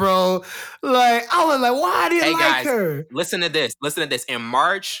fire, bro. I was like, why did I like her? Listen to this. In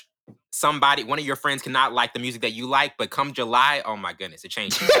March, one of your friends cannot like the music that you like, but come July, oh my goodness, it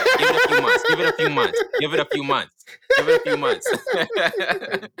changes. Give it a few months.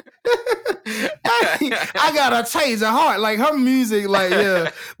 I got a taste of heart. Her music,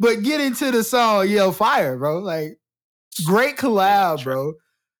 But get into the song, fire, bro. Great collab, bro.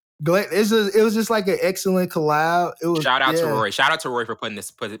 It was just an excellent collab. It was shout out to Rory. Shout out to Rory for putting this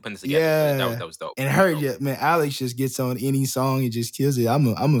together. Yeah, that was dope. And man, Alex just gets on any song and just kills it. I'm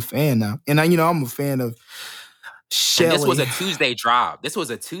a fan now, and I'm a fan of Shelly. And this was a Tuesday drop.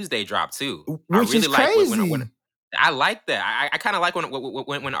 Too. Which is crazy. I like that. I kind of like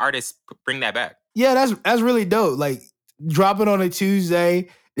when artists bring that back. Yeah, that's really dope. Like drop it on a Tuesday,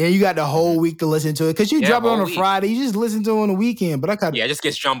 then you got the whole week to listen to it. Cause you Yeah, drop it on whole a week. Friday, you just listen to it on the weekend. But I kind of Yeah, it just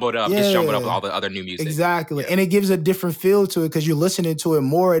gets jumbled up. Gets jumbled up with yeah, all the other new music. exactly. Yeah, And it gives a different feel to it because you're listening to it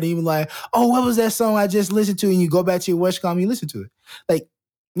more and even like, oh, what was that song I just listened to? And you go back to your Westcom, you listen to it. Like,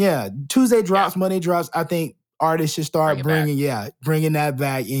 yeah, Tuesday yeah. drops, Monday drops. I think artists should Bring start it back. bringing that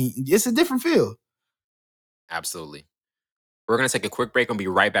back. And it's a different feel. Absolutely. We're gonna take a quick break and be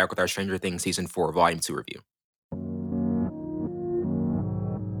right back with our Stranger Things season 4, volume 2 review.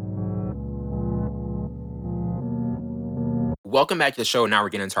 Welcome back to the show. Now we're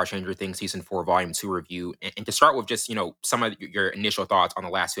getting into our Stranger Things season 4, volume 2 review. And to start with, just some of your initial thoughts on the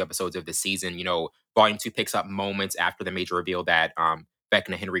last 2 episodes of the season. Volume 2 picks up moments after the major reveal that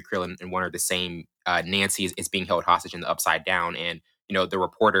Vecna, Henry Krill, and one are the same. Nancy is being held hostage in the Upside Down, and the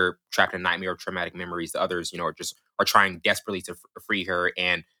reporter trapped in a nightmare of traumatic memories. The others, are trying desperately to free her.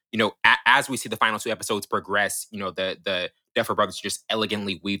 And as we see the final 2 episodes progress, the Duffer Brothers just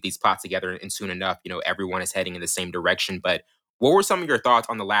elegantly weave these plots together, and soon enough, everyone is heading in the same direction. But what were some of your thoughts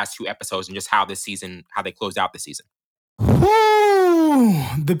on the last 2 episodes and just how they closed out the season? Woo!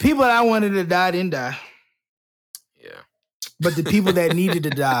 The people that I wanted to die didn't die. Yeah. But the people that needed to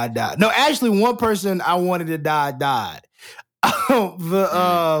die died. No, actually, one person I wanted to die died.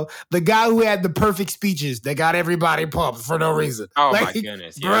 The guy who had the perfect speeches that got everybody pumped for no reason. Oh my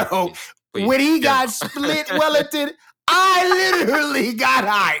goodness, yeah. Bro, Please, when he got split Wellington, I literally got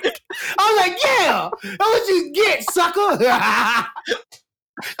hyped. I was like, yeah, that's what you get, sucker.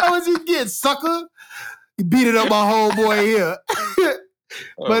 That's what you get, sucker. You beat it up my homeboy here.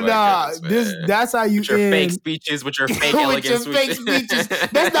 But that's how you with your end. fake speeches, with your fake elegant fake speeches.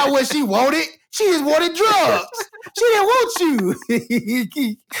 That's not what she wanted. She just wanted drugs. She didn't want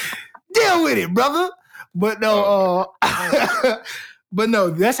you. Deal with it, brother. But no, but no,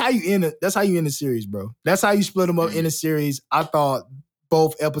 that's how you end it. That's how you end the series, bro. That's how you split them up in a series. I thought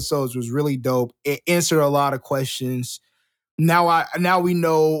both episodes was really dope. It answered a lot of questions. Now we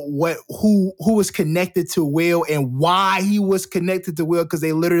know who was connected to Will and why he was connected to Will, because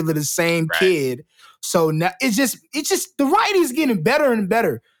they literally the same kid. So now it's just the writing's getting better and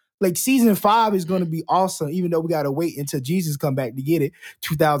better. Like season 5 is going to be awesome, even though we got to wait until Jesus come back to get it,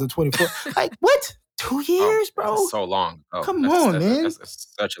 2024. Like what? 2 years, bro? That's so long. Come on, man.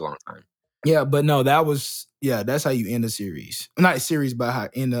 That's such a long time. Yeah, but no, that's how you end the series. Not a series, but how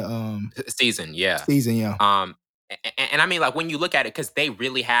in the season, yeah. Season, yeah. And I mean, like when you look at it, because they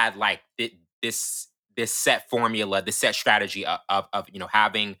really had like this set formula, this set strategy of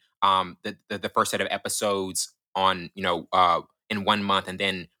having the first set of episodes on in 1 month, and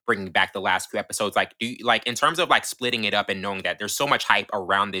then bringing back the last 2 episodes. Like, do you, like in terms of like splitting it up and knowing that there's so much hype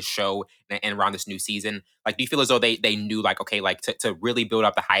around this show and around this new season, like do you feel as though they knew like, okay, like to really build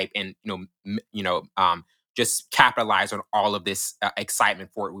up the hype and just capitalize on all of this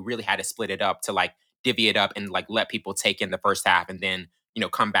excitement for it, we really had to split it up to like divvy it up and like let people take in the first half and then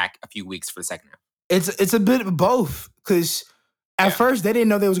come back a few weeks for the second half? It's a bit of both, because at first they didn't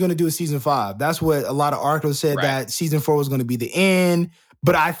know they was going to do a season 5. That's what a lot of articles said, that season 4 was going to be the end.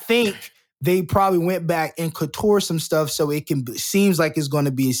 But I think they probably went back and couture some stuff so it seems like it's going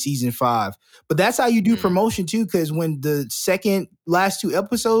to be a season 5. But that's how you do promotion too, because when the last 2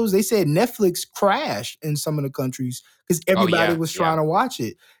 episodes, they said Netflix crashed in some of the countries because everybody was trying to watch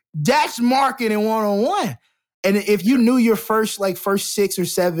it. That's marketing 101. And if you knew your first 6 or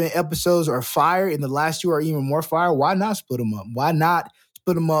 7 episodes are fire and the last 2 are even more fire, why not split them up? Why not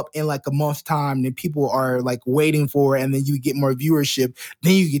split them up in like a month's time, and then people are like waiting for it, and then you get more viewership.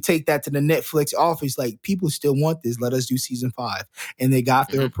 Then you can take that to the Netflix office. Like, people still want this. Let us do season 5. And they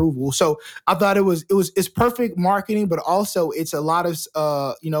got their approval. So I thought it's perfect marketing, but also it's a lot of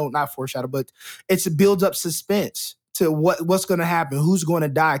not foreshadow, but it builds up suspense to what's going to happen, who's going to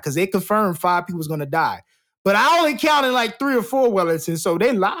die, because they confirmed 5 people's going to die. But I only counted like 3 or 4 Wellington, so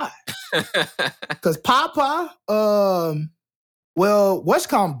they lied. Because Papa,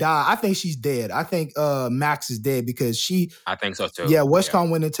 Westcom died. I think she's dead. I think Max is dead because she... I think so too. Yeah, Westcom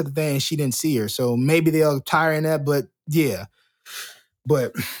went into the thing and she didn't see her. So maybe they'll tire in that, but yeah.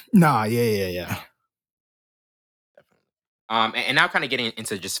 But nah, yeah. And now kind of getting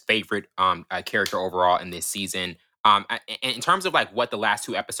into just favorite character overall in this season. In terms of like what the last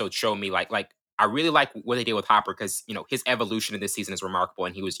 2 episodes showed me, like I really like what they did with Hopper, because his evolution in this season is remarkable,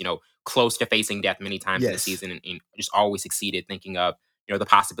 and he was close to facing death many times in the season, and just always succeeded, thinking of the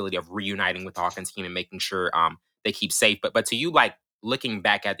possibility of reuniting with the Hawkins team and making sure they keep safe. But to you, like looking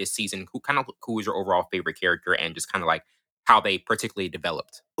back at this season, who was your overall favorite character, and just kind of like how they particularly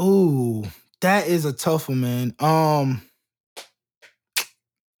developed? Ooh, that is a tough one, man.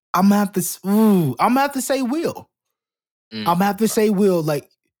 I'm gonna have to. Ooh, I'm gonna have to say Will. I'm gonna have to say Will. Like,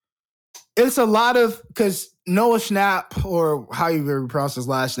 it's a lot of because Noah Schnapp, or how you ever pronounce his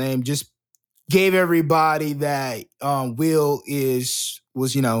last name, just gave everybody that Will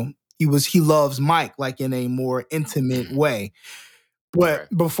was he loves Mike like in a more intimate way. But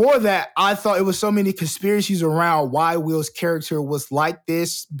before that, I thought it was so many conspiracies around why Will's character was like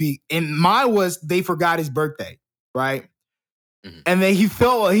this. And mine was they forgot his birthday, right? And then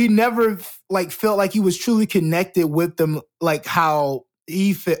he never felt like he was truly connected with them, like how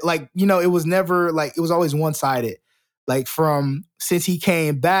he fit. Like, it was never like, it was always one sided. Like since he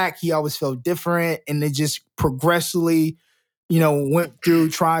came back, he always felt different, and it just progressively, went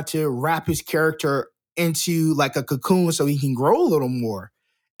through trying to wrap his character into like a cocoon so he can grow a little more.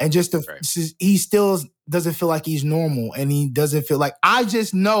 And he still doesn't feel like he's normal, and he doesn't feel like, I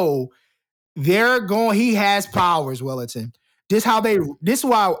just know he has powers, Wellington. This is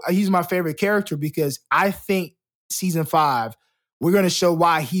why he's my favorite character, because I think season 5, we're going to show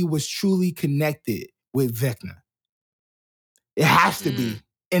why he was truly connected with Vecna. It has to be.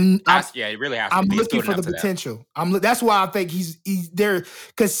 And it really has to I'm be. looking for the potential. That's why I think he's there,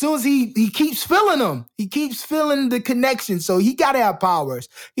 because as soon as he keeps feeling them, he keeps feeling the connection. So he got to have powers.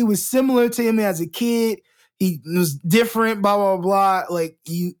 He was similar to him as a kid. He was different, blah, blah, blah. Like,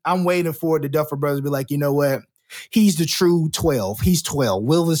 I'm waiting for the Duffer Brothers to be like, you know what? He's the true 12. He's 12.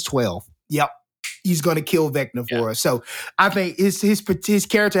 Will is 12. Yep. He's going to kill Vecna for us. So I think his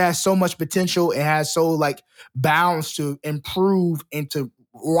character has so much potential and has so bounds to improve and to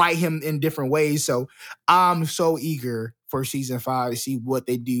write him in different ways. So I'm so eager for season 5 to see what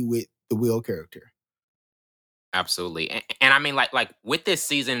they do with the Will character. Absolutely. And I mean, like with this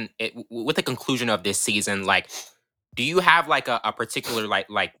season, with the conclusion of this season, do you have a particular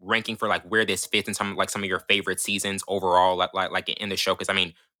ranking for where this fits in some of your favorite seasons overall, like in the show? Because I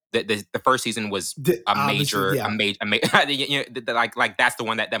mean, the first season was a major, that's the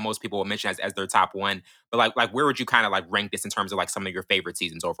one that most people will mention as their top one. But where would you kind of rank this in terms of some of your favorite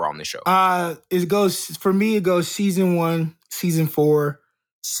seasons overall in the show? It goes season 1, season 4,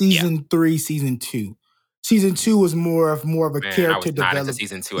 season 3, season 2. Season 2 was more of a character development.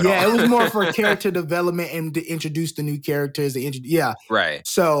 Season 2 at all. It was more for character development and to introduce the new characters. Right.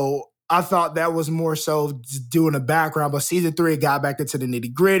 So I thought that was more so doing a background. But season 3 got back into the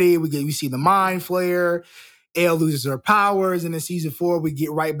nitty gritty. We see the Mind Flayer. Elle loses her powers, and in season 4 we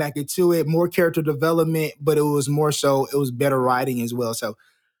get right back into it. More character development, but it was more so it was better writing as well. So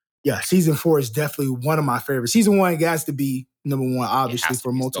yeah, season 4 is definitely one of my favorites. Season 1 has to be number 1, obviously,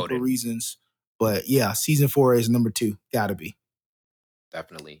 for multiple reasons. But yeah, season 4 is number 2. Gotta be.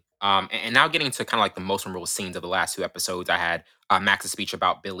 Definitely. And now getting to kind of the most memorable scenes of the last 2 episodes, I had Max's speech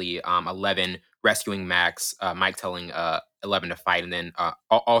about Billy, 11 rescuing Max, Mike telling 11 to fight, and then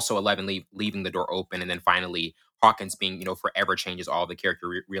also 11 leaving the door open, and then finally Hawkins being, forever changes all the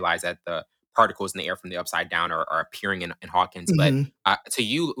character, realize that the particles in the air from the Upside Down are appearing in Hawkins. Mm-hmm. But to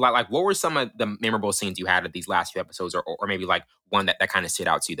you, what were some of the memorable scenes you had of these last few episodes, or maybe one that kind of stood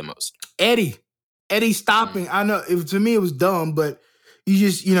out to you the most? Eddie stopping. I know to me it was dumb, but you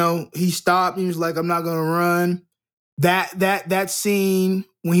just, he stopped and he was like, I'm not gonna run. That scene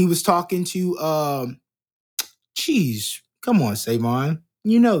when he was talking to come on, Savon.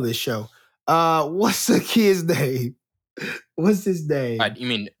 You know this show. What's the kid's name? What's his name? You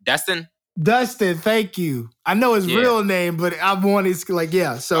mean Dustin? Dustin, thank you. I know his real name, but I want his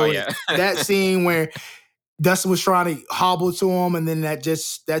So that scene where Dustin was trying to hobble to him, and then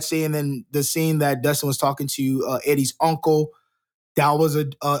that scene, and then the scene that Dustin was talking to Eddie's uncle. That was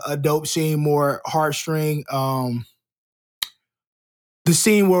a dope scene, more heartstring. The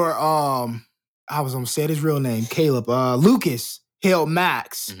scene where I was gonna say his real name, Caleb, Lucas held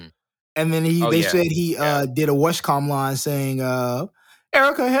Max, and then they said he did a Westcom line saying,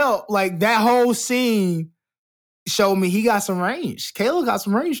 "Erica, help!" Like that whole scene showed me he got some range. Caleb got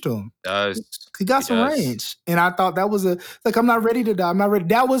some range to him. He got some range, and I thought that was I'm not ready to die. I'm not ready.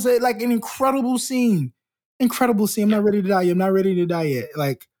 That was an incredible scene. Incredible scene. I'm not ready to die yet. I'm not ready to die yet.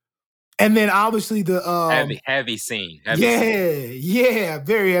 And then obviously the heavy scene. Yeah,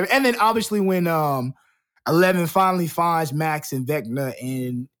 very heavy. And then obviously when 11 finally finds Max and Vecna,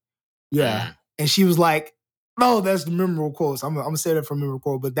 and and she was like, "Oh, that's the memorable quotes." I'm gonna say that for memorable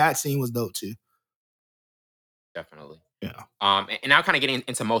quote, but that scene was dope too. Definitely. Yeah. And now kind of getting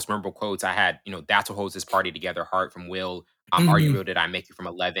into most memorable quotes, I had, that's what holds this party together. Heart from Will. Are you real? Did I make you from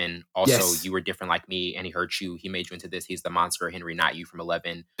 11? Also, you were different like me, and he hurt you. He made you into this. He's the monster, Henry, not you, from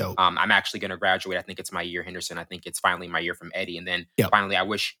 11. Dope. I'm actually going to graduate. I think it's my year, Henderson. I think it's finally my year, from Eddie. And then finally, I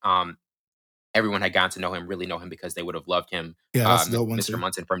wish everyone had gotten to know him, really know him because they would have loved him, Yeah, that's a dope one Mr. too.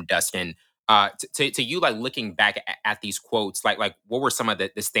 Munson from Dustin. To you, like looking back at these quotes, like what were some of the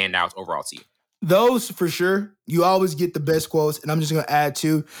standouts overall to you? Those for sure. You always get the best quotes, and I'm just gonna add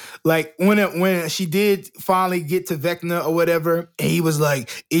too, like when she did finally get to Vecna or whatever, and he was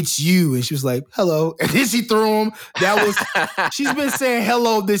like, "It's you," and she was like, "Hello," and then she threw him. That was she's been saying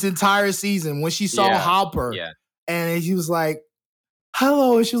hello this entire season. When she saw Yeah, Hopper, yeah, and she was like,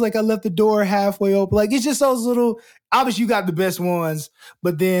 "Hello," and she was like, "I left the door halfway open." Like it's just those little. Obviously, you got the best ones,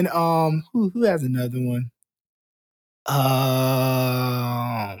 but then who has another one?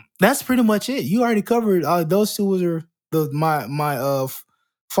 That's pretty much it. You already covered those two were my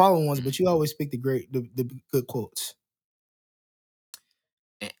follow ones, but you always pick the good quotes.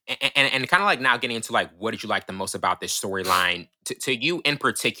 and kind of like now getting into like what did you like the most about this storyline to you in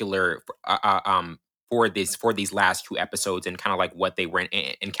particular, for these last two episodes and kind of like what they were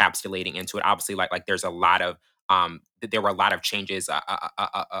encapsulating into it. Obviously, like there's a lot of there were a lot of changes,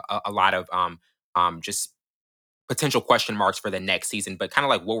 a lot of just potential question marks for the next season. But kind of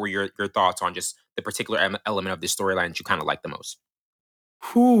like what were your thoughts on just the particular element of this storyline that you kind of like the most?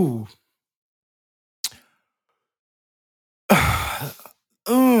 Whew.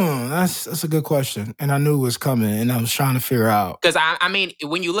 That's a good question, and I knew it was coming, and I was trying to figure out. Because I mean,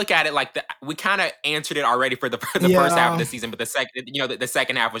 when you look at it, like we kind of answered it already for the for the first half of Yeah, the season, but the second, the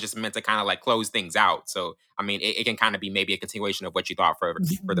second half was just meant to kind of like close things out. So I mean, it can kind of be maybe a continuation of what you thought for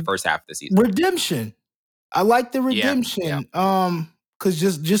the first half of the season. redemption. I like the Yeah, yeah, redemption.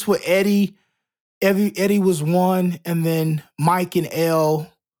 Because just with Eddie was one, and then Mike and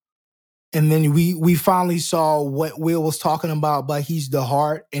L. And then we finally saw what Will was talking about, but he's the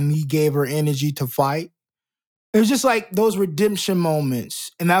heart, and he gave her energy to fight. It was just like those redemption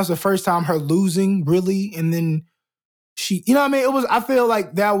moments, and that was the first time her losing really, and then she, you know what I mean? It was. I feel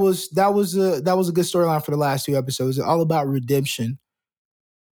like that was a good storyline for the last two episodes. It's all about redemption.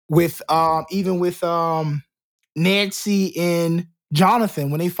 With even with Nancy and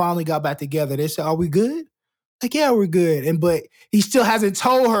Jonathan when they finally got back together, they said, "Are we good?" Like, yeah, we're good. And but he still hasn't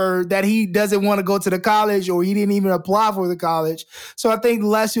told her that he doesn't want to go to the college or he didn't even apply for the college. So I think the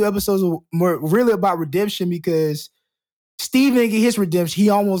last two episodes were really about redemption because Steve didn't get his redemption.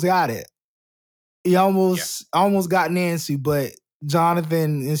 He almost got it. He yeah, almost got Nancy, but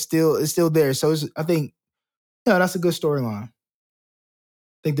Jonathan is still there. So I think that's a good storyline. I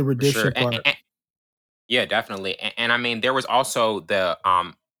think the for sure. redemption part. Yeah, definitely. And I mean, there was also the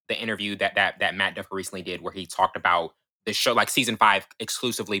interview that Matt Duffy recently did where he talked about the show, like season five,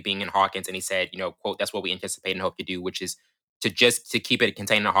 exclusively being in Hawkins, and he said, quote, "That's what we anticipate and hope to do, which is to keep it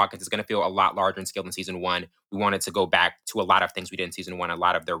contained in Hawkins. It's going to feel a lot larger in scale than season one. We wanted to go back to a lot of things we did in season one, a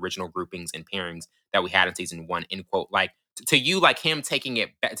lot of the original groupings and pairings that we had in season one." End quote. Like to you, like him taking it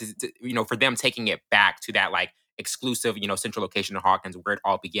back, for them taking it back to that like exclusive, central location in Hawkins where it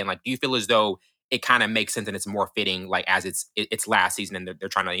all began. Like, do you feel as though it kind of makes sense and it's more fitting, like as it's last season and they're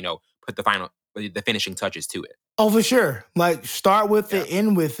trying to put the finishing touches to it? Oh, for sure. Like start with Yeah. it,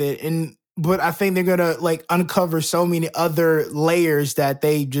 end with it. And but I think they're gonna like uncover so many other layers that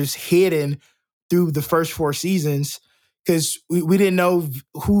they just hidden through the first four seasons. Because we didn't know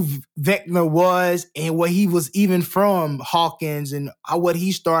who Vecna was and what he was even from Hawkins and what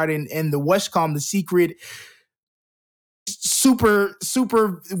he started and the Westcom, the secret super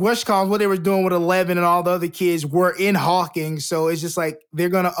Westcom, what they were doing with 11 and all the other kids were in Hawkins. So it's just like they're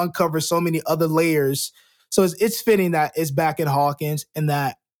gonna uncover so many other layers. So it's fitting that it's back in Hawkins and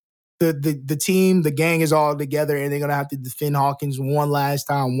that the team, the gang is all together and they're gonna have to defend Hawkins one last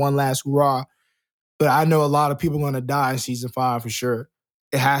time, one last hurrah. But I know a lot of people are gonna die in season five for sure.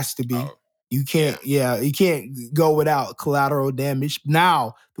 It has to be. Oh, You yeah. can't, yeah, you can't go without collateral damage.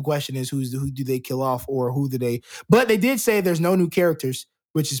 Now the question is, who do they kill off, or who do they? But they did say there's no new characters,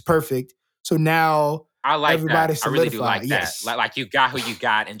 which is perfect. So now I like that. everybody's I really do solidified. like that. Yes, Like you got who you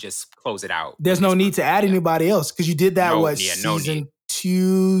got and just close it out. there's no It's need to perfect. add Yeah. anybody else because you did that. No, What yeah, no need. season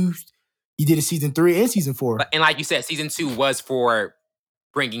two? You did it season three and season four. And like you said, season two was for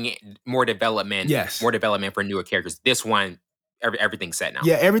bringing in Yes, more development for newer characters. This one, everything's set now.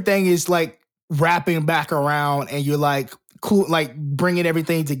 yeah, everything is like wrapping back around, and you're like cool, like bringing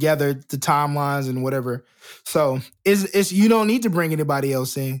everything together, the timelines and whatever. So it's you don't need to bring anybody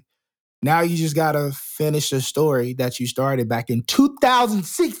else in. Now you just gotta finish the story that you started back in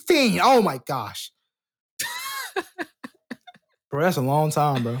 2016. Oh my gosh, bro, that's a long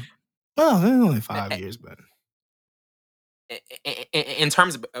time, bro. Well, it's only 5 years, but In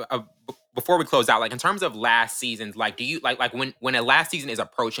terms of before we close out, like in terms of last seasons, like do you like when a last season is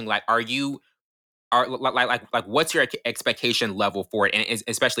approaching, like are you are like what's your expectation level for it, and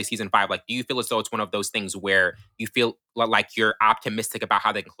especially season 5? Like, do you feel as though it's one of those things where you feel like you're optimistic about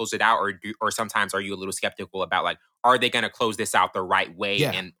how they can close it out, or sometimes are you a little skeptical about, like, are they going to close this out the right way,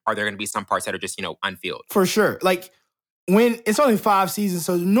 Yeah. and are there going to be some parts that are just unfilled? For sure. Like, when it's only 5 seasons,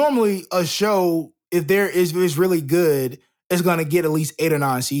 so normally a show, if there is really good, is gonna get at least 8 or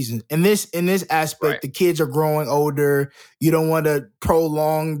 9 seasons. In this aspect, Right. the kids are growing older. You don't want to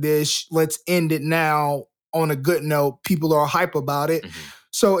prolong this. Let's end it now on a good note. People are hype about it. Mm-hmm.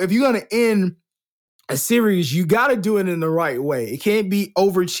 So if you're gonna end a series, you got to do it in the right way. It can't be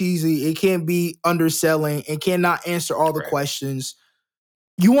over cheesy. It can't be underselling. It cannot answer all the Right. questions.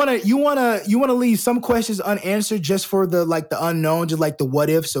 You wanna leave some questions unanswered just for the unknown, just like the what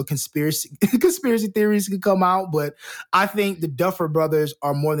if, so conspiracy theories can come out. But I think the Duffer Brothers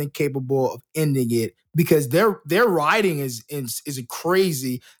are more than capable of ending it because their writing is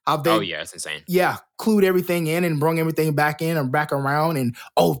crazy. How they Oh yeah, it's insane. clued everything in and brought everything back in and back around, and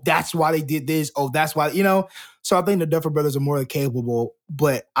that's why they did this. That's why So I think the Duffer Brothers are more than capable,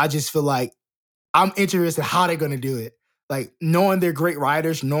 but I just feel like I'm interested how they're gonna do it. Like, knowing they're great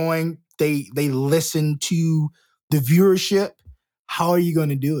writers, knowing they listen to the viewership, how are you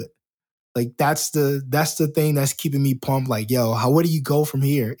gonna do it? Like, that's the thing that's keeping me pumped. Like, yo, where do you go from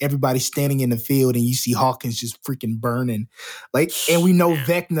here? Everybody's standing in the field and you see Hawkins just freaking burning. Like, and we know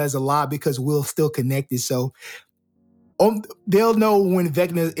Vecna is alive because Will's still connected. So they'll know when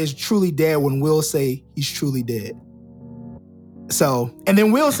Vecna is truly dead when Will say he's truly dead. So, and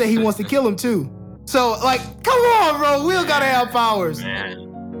then Will say he wants to kill him too. So, like, come on, bro. Will gotta have powers.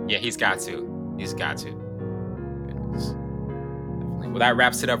 Man. Yeah, he's got to. He's got to. Goodness. Well, that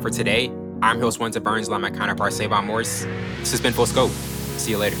wraps it up for today. I'm host Winter Burns, along my counterpart, Savon Morris. This has been Full Scope.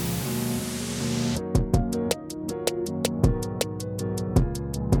 See you later.